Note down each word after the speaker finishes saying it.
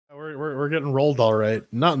we're getting rolled all right.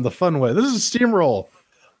 Not in the fun way. This is Steamroll.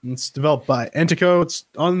 It's developed by Anticto. It's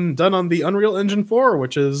done on the Unreal Engine 4,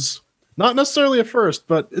 which is not necessarily a first,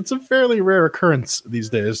 but it's a fairly rare occurrence these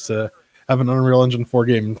days to have an Unreal Engine 4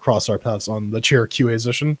 game cross our paths on the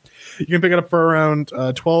ChairQAsition. You can pick it up for around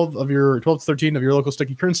 12 to 13 of your local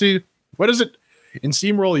sticky currency. What is it? In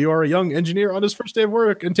Steamroll, you are a young engineer on his first day of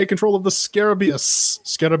work and take control of the Scarabeus.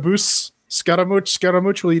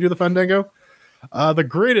 Scaramouche, will you do the fandango? The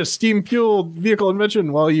greatest steam-fueled vehicle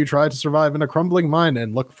invention while you try to survive in a crumbling mine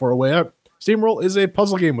and look for a way out. Steamroll is a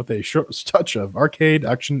puzzle game with a short touch of arcade,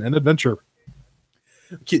 action, and adventure.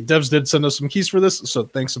 Devs did send us some keys for this, so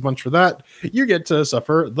thanks a bunch for that. You get to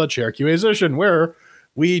suffer the ChairQAsition, where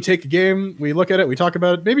we take a game, we look at it, we talk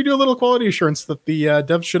about it, maybe do a little quality assurance that the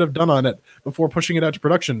devs should have done on it before pushing it out to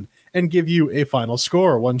production, and give you a final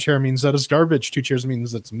score. 1 chair means that it's garbage, 2 chairs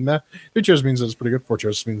means it's meh, 3 chairs means that it's pretty good, 4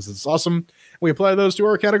 chairs means it's awesome. We apply those to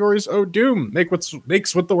our categories. Oh, doom!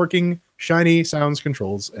 Makes with the working, shiny sounds,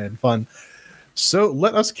 controls, and fun. So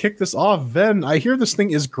let us kick this off. Ven, I hear this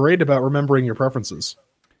thing is great about remembering your preferences.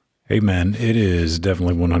 Hey man, it is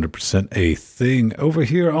definitely 100% a thing. Over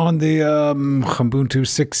here on the Ubuntu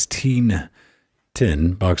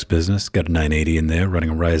 16.10 box business, got a 980 in there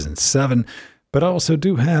running a Ryzen 7, but I also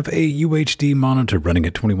do have a UHD monitor running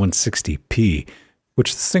at 2160p,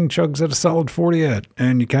 which this thing chugs at a solid 40 at,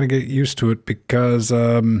 and you kind of get used to it because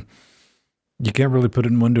you can't really put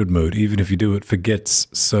it in windowed mode. Even if you do, it forgets.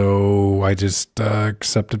 So I just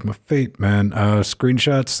accepted my fate, man.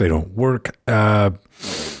 Screenshots, they don't work.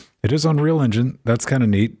 It is Unreal Engine. That's kind of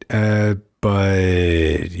neat.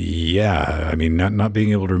 But yeah, I mean, not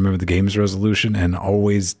being able to remember the game's resolution and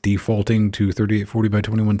always defaulting to 3840 by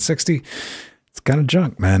 2160, it's kind of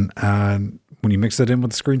junk, man. When you mix that in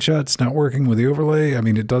with the screenshots, not working with the overlay, I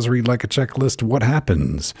mean, it does read like a checklist. What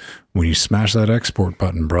happens when you smash that export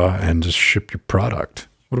button, brah, and just ship your product?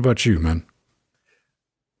 What about you, man?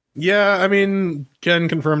 Yeah, I mean, can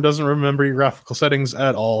confirm doesn't remember your graphical settings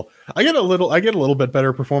at all. I get a little bit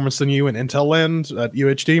better performance than you in Intel land at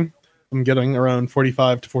UHD. I'm getting around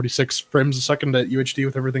 45 to 46 frames a second at UHD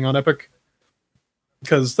with everything on Epic.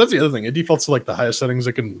 Because that's the other thing. It defaults to like the highest settings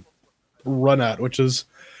it can run at, which is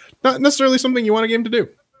not necessarily something you want a game to do.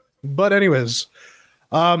 But anyways,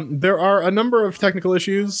 there are a number of technical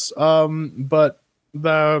issues, but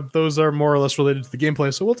those are more or less related to the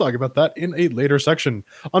gameplay, so we'll talk about that in a later section.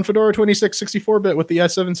 On Fedora 26 64-bit with the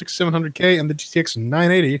i7 6700K and the GTX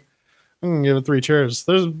 980, I'm going to give it 3 chairs.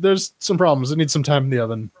 There's some problems. It needs some time in the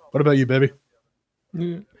oven. What about you, baby?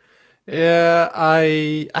 Yeah,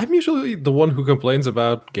 I'm usually the one who complains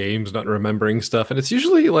about games not remembering stuff, and it's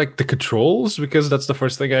usually like the controls, because that's the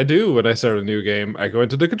first thing I do when I start a new game. I go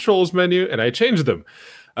into the controls menu and I change them.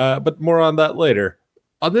 But more on that later.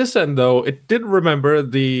 On this end, though, it did remember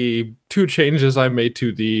the 2 changes I made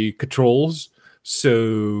to the controls.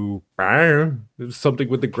 So something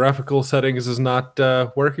with the graphical settings is not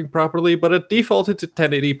working properly, but it defaulted to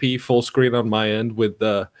 1080p full screen on my end with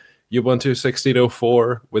the Ubuntu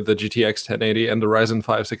 16.04 with the GTX 1080 and the Ryzen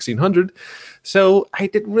 5 1600. So I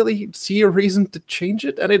didn't really see a reason to change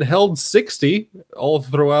it, and it held 60 all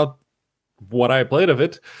throughout what I played of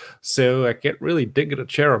it. So I can't really dig at a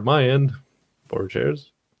chair on my end. 4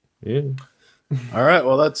 chairs. Yeah. All right.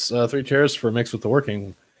 Well, that's 3 chairs for mix with the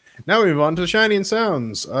working. Now we move on to shiny and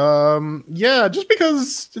sounds. Yeah, just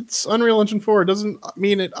because it's Unreal Engine 4 doesn't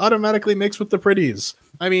mean it automatically makes with the pretties.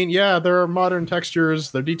 I mean, yeah, there are modern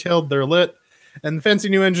textures, they're detailed, they're lit, and the fancy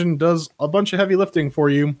new engine does a bunch of heavy lifting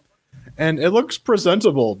for you, and it looks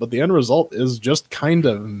presentable, but the end result is just kind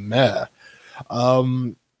of meh.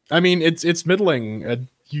 I mean, it's middling.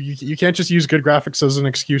 You can't just use good graphics as an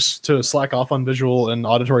excuse to slack off on visual and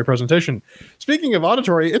auditory presentation. Speaking of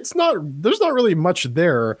auditory, there's not really much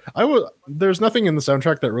there. There's nothing in the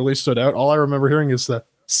soundtrack that really stood out. All I remember hearing is the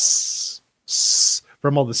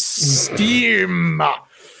from all the steam.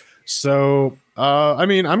 So, I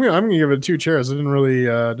mean, I'm gonna give it 2 chairs. It didn't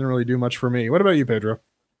really do much for me. What about you, Pedro?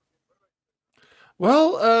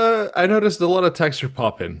 Well, I noticed a lot of texture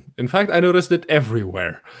pop in. In fact, I noticed it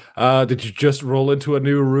everywhere. Did you just roll into a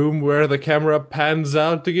new room where the camera pans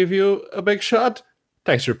out to give you a big shot?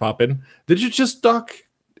 Texture pop in. Did you just dock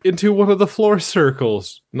into one of the floor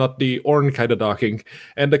circles? Not the Orn kind of docking.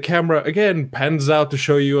 And the camera, again, pans out to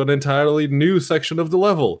show you an entirely new section of the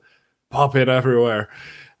level. Pop in everywhere.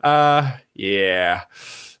 Yeah.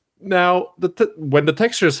 Now, when the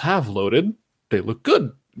textures have loaded, they look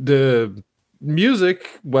good. The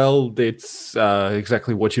music, well, it's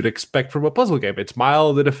exactly what you'd expect from a puzzle game. It's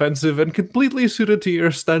mild and offensive and completely suited to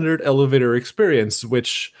your standard elevator experience,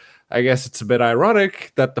 which I guess it's a bit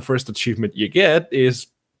ironic that the first achievement you get is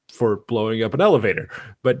for blowing up an elevator.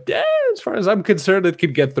 But as far as I'm concerned, it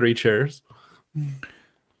could get 3 chairs.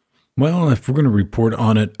 Well, if we're going to report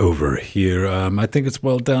on it over here, I think it's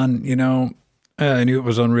well done. You know, I knew it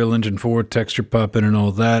was Unreal Engine 4, texture pop-in and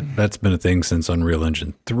all that. That's been a thing since Unreal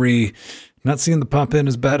Engine 3. Not seeing the pop-in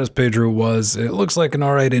as bad as Pedro was. It looks like an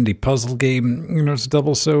alright indie puzzle game. You know, it's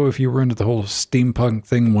double so if you were into the whole steampunk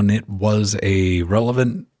thing when it was a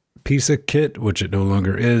relevant piece of kit, which it no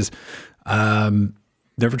longer is.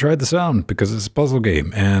 Never tried the sound because it's a puzzle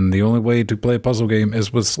game, and the only way to play a puzzle game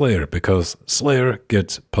is with Slayer because Slayer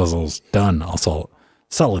gets puzzles done. I'll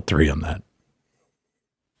solid 3 on that.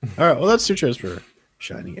 All right, well, that's 2 chairs for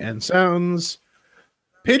Shiny and Sounds.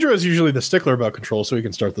 Pedro is usually the stickler about control, so we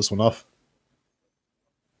can start this one off.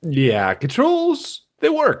 Yeah, controls, they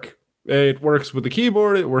work. It works with the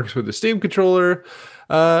keyboard, it works with the Steam controller,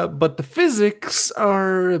 but the physics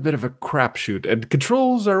are a bit of a crapshoot, and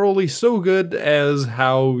controls are only so good as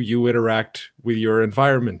how you interact with your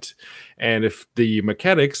environment. And if the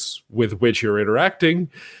mechanics with which you're interacting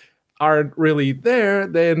aren't really there,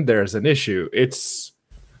 then there's an issue. It's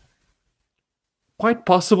quite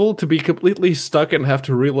possible to be completely stuck and have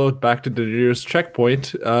to reload back to the nearest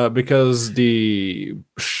checkpoint because the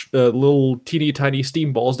little teeny tiny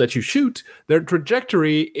steam balls that you shoot, their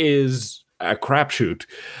trajectory is a crapshoot.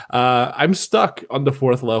 I'm stuck on the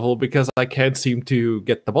 4th level because I can't seem to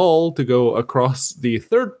get the ball to go across the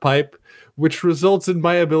 3rd pipe, which results in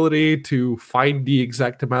my ability to find the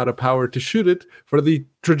exact amount of power to shoot it for the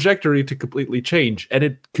trajectory to completely change. And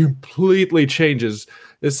it completely changes.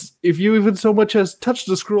 If you even so much as touch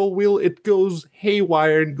the scroll wheel, it goes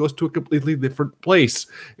haywire and goes to a completely different place.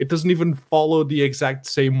 It doesn't even follow the exact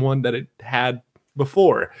same one that it had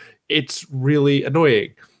before. It's really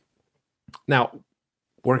annoying. Now,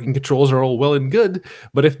 working controls are all well and good,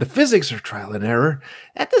 but if the physics are trial and error,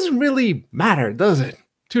 that doesn't really matter, does it?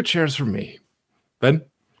 2 chairs for me. Ben?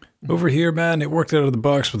 Over here, man, it worked out of the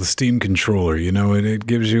box with a Steam controller. You know, it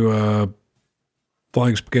gives you a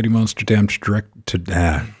Flying Spaghetti Monster damn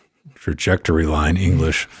trajectory line,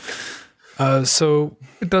 English. So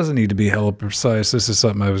it doesn't need to be hella precise. This is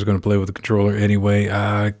something I was going to play with the controller anyway.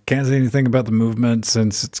 Can't say anything about the movement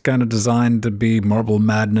since it's kind of designed to be Marble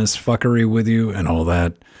Madness fuckery with you and all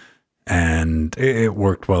that. And it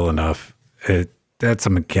worked well enough. That's a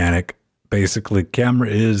mechanic. Basically, camera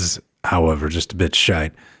is, however, just a bit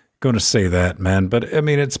shite. Going to say that, man. But, I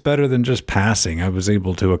mean, it's better than just passing. I was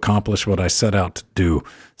able to accomplish what I set out to do.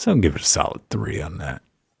 So I'll give it a solid 3 on that.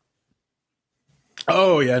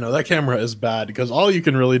 Oh, yeah, no, that camera is bad because all you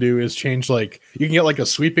can really do is change, like, you can get, like, a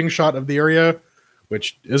sweeping shot of the area,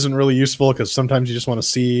 which isn't really useful because sometimes you just want to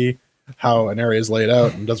see how an area is laid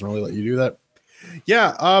out and doesn't really let you do that.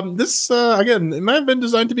 Yeah, this, again, it might have been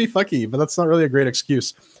designed to be fucky, but that's not really a great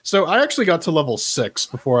excuse. So I actually got to level 6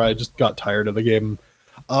 before I just got tired of the game.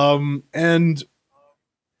 And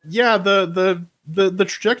yeah, the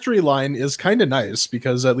trajectory line is kind of nice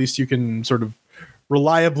because at least you can sort of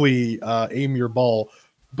reliably aim your ball.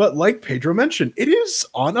 But like Pedro mentioned, it is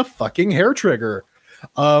on a fucking hair trigger.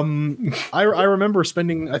 I remember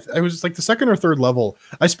spending, I was like the 2nd or 3rd level.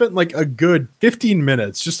 I spent like a good 15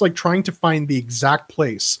 minutes just like trying to find the exact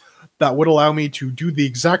place that would allow me to do the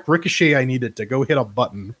exact ricochet I needed to go hit a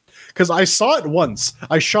button. Because I saw it once,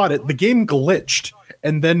 I shot it, the game glitched,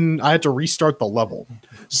 and then I had to restart the level.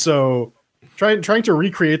 So trying to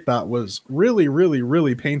recreate that was really, really,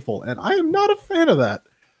 really painful, and I am not a fan of that.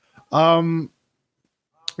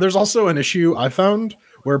 There's also an issue I found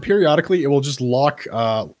where periodically it will just lock.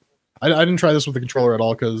 I didn't try this with the controller at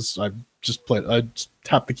all because I just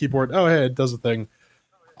tapped the keyboard. Oh, hey, it does a thing.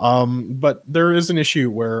 But there is an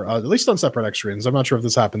issue where, at least on separate X screens, I'm not sure if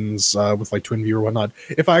this happens with like twin view or whatnot.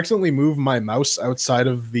 If I accidentally move my mouse outside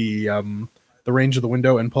of the range of the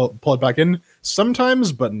window and pull it back in,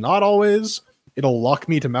 sometimes, but not always, it'll lock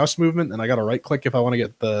me to mouse movement, and I got to right click if I want to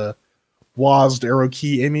get the WASD arrow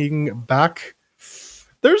key aiming back.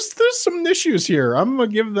 There's some issues here. I'm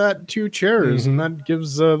gonna give that 2 chairs, and that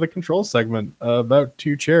gives the control segment about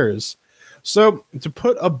 2 chairs. So to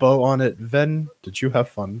put a bow on it, Ven, did you have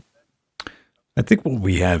fun? I think what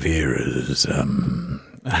we have here is a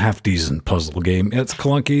half-decent puzzle game. It's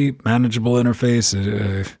clunky, manageable interface.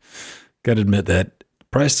 Gotta admit that.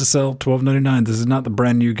 Price to sell, $12.99. This is not the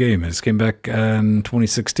brand new game. This came back in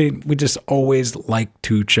 2016. We just always like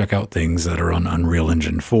to check out things that are on Unreal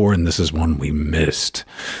Engine 4, and this is one we missed.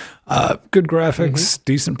 Good graphics,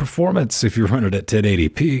 decent performance if you run it at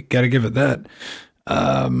 1080p. Gotta give it that.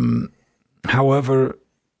 However,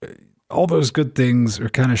 all those good things are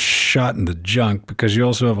kind of shot in the junk because you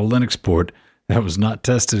also have a Linux port that was not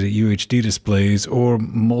tested at UHD displays or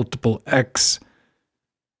multiple X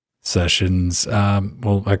sessions,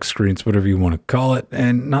 well, X screens, whatever you want to call it,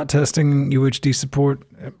 and not testing UHD support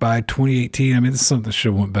by 2018. I mean, this is something that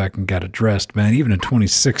should have went back and got addressed, man. Even in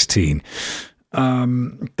 2016,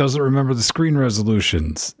 doesn't remember the screen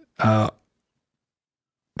resolutions.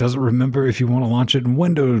 Doesn't remember if you want to launch it in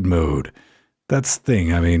windowed mode. That's the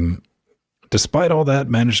thing. I mean, despite all that,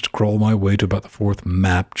 managed to crawl my way to about the 4th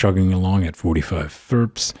map, chugging along at 45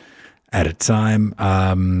 FERPs at a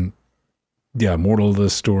time. Yeah, moral of the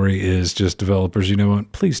story is just developers, you know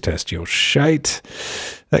what? Please test your shite.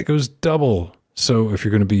 That goes double. So if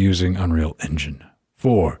you're going to be using Unreal Engine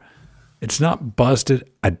 4, it's not busted.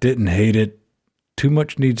 I didn't hate it. Too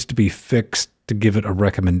much needs to be fixed to give it a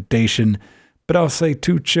recommendation, but I'll say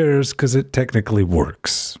 2 chairs because it technically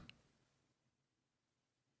works.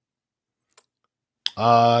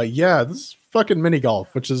 Yeah, this is fucking mini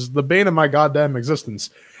golf, which is the bane of my goddamn existence.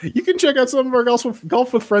 You can check out some of our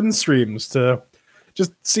golf with friends streams to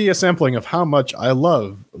just see a sampling of how much I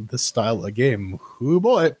love this style of game. Ooh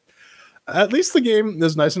boy. At least the game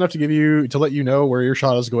is nice enough to let you know where your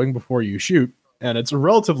shot is going before you shoot, and it's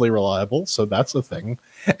relatively reliable, so that's a thing.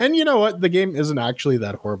 And you know what? The game isn't actually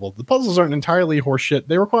that horrible. The puzzles aren't entirely horseshit.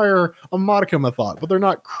 They require a modicum of thought, but they're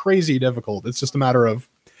not crazy difficult. It's just a matter of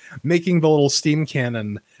making the little steam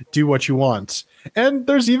cannon do what you want. And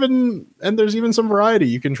there's even some variety.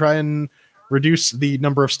 You can try and reduce the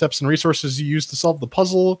number of steps and resources you use to solve the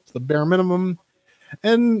puzzle to the bare minimum.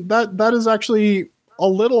 And that is actually a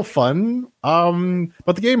little fun.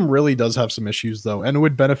 But the game really does have some issues though, and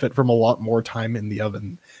would benefit from a lot more time in the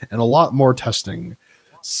oven and a lot more testing.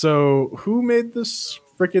 So who made this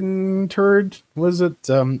freaking turd? Was it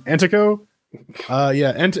Anticto?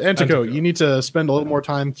 Yeah, Anticto. You need to spend a little more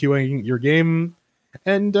time queuing your game,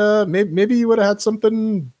 and maybe you would have had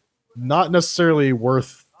something not necessarily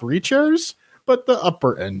worth 3 chairs, but the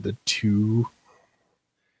upper end of 2.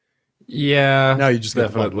 Yeah, now you just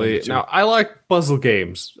definitely. Now I like puzzle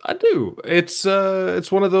games. I do. It's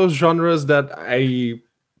one of those genres that I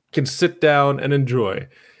can sit down and enjoy.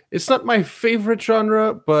 It's not my favorite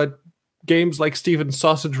genre, but games like Steven's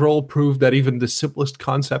Sausage Roll prove that even the simplest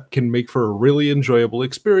concept can make for a really enjoyable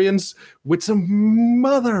experience with some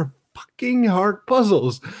motherfucking hard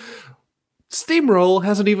puzzles. Steamroll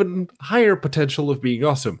has an even higher potential of being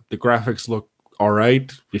awesome. The graphics look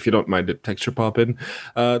alright, if you don't mind the texture pop-in.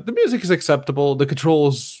 The music is acceptable. The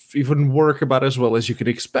controls even work about as well as you can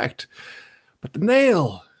expect. But the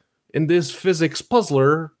nail in this physics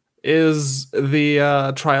puzzler is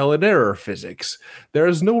the trial and error physics. There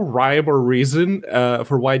is no rhyme or reason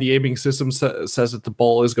for why the aiming system says that the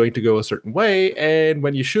ball is going to go a certain way, and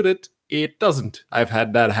when you shoot it, it doesn't. I've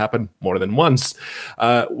had that happen more than once.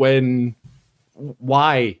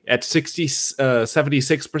 Why at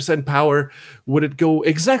 76% power would it go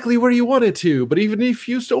exactly where you want it to? But even if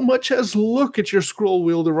you so much as look at your scroll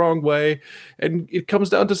wheel the wrong way and it comes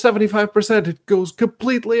down to 75%, it goes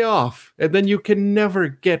completely off. And then you can never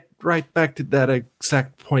get right back to that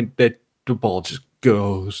exact point that the ball just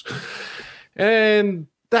goes. And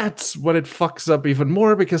that's when it fucks up even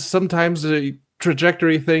more, because sometimes the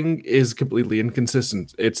trajectory thing is completely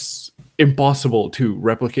inconsistent. It's impossible to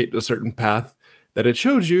replicate a certain path that it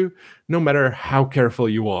shows you, no matter how careful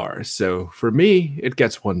you are. So for me, it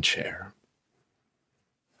gets 1 chair.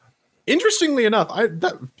 Interestingly enough,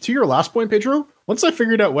 to your last point, Pedro, once I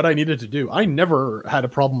figured out what I needed to do, I never had a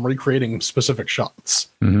problem recreating specific shots.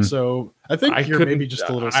 Mm-hmm. So I think you're maybe just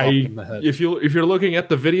a little soft in the head. If you're looking at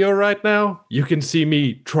the video right now, you can see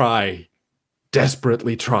me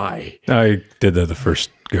desperately try. I did that the first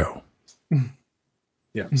go.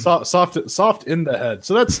 Yeah, soft in the head.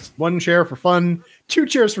 So that's 1 chair for fun, 2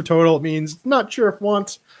 chairs for total. It means not sure if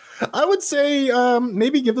want. I would say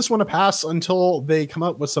maybe give this one a pass until they come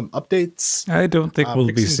out with some updates. I don't think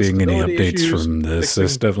we'll be seeing any updates from this.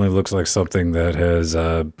 This definitely looks like something that has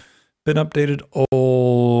been updated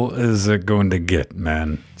all is it going to get,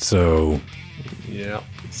 man. So yeah,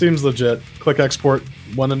 seems legit. Click export,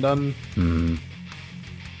 1 and done.